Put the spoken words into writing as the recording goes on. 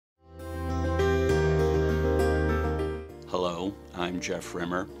Hello, I'm Jeff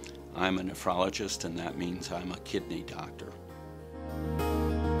Rimmer. I'm a nephrologist, and that means I'm a kidney doctor.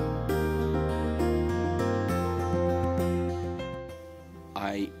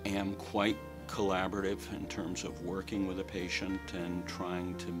 I am quite collaborative in terms of working with a patient and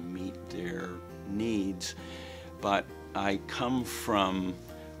trying to meet their needs, but I come from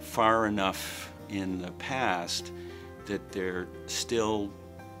far enough in the past that there still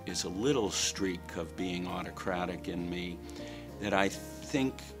is a little streak of being autocratic in me that I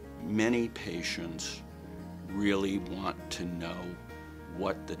think many patients really want to know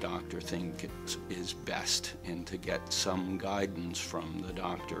what the doctor thinks is best and to get some guidance from the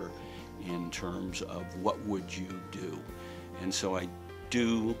doctor in terms of what would you do. And so I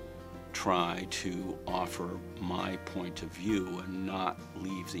do try to offer my point of view and not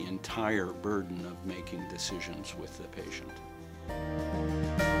leave the entire burden of making decisions with the patient.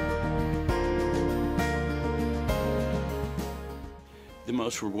 The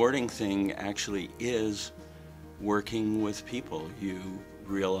most rewarding thing actually is working with people. You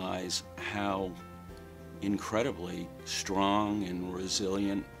realize how incredibly strong and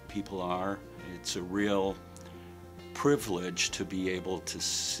resilient people are. It's a real privilege to be able to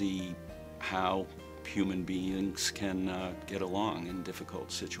see how human beings can get along in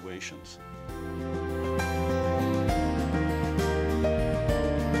difficult situations.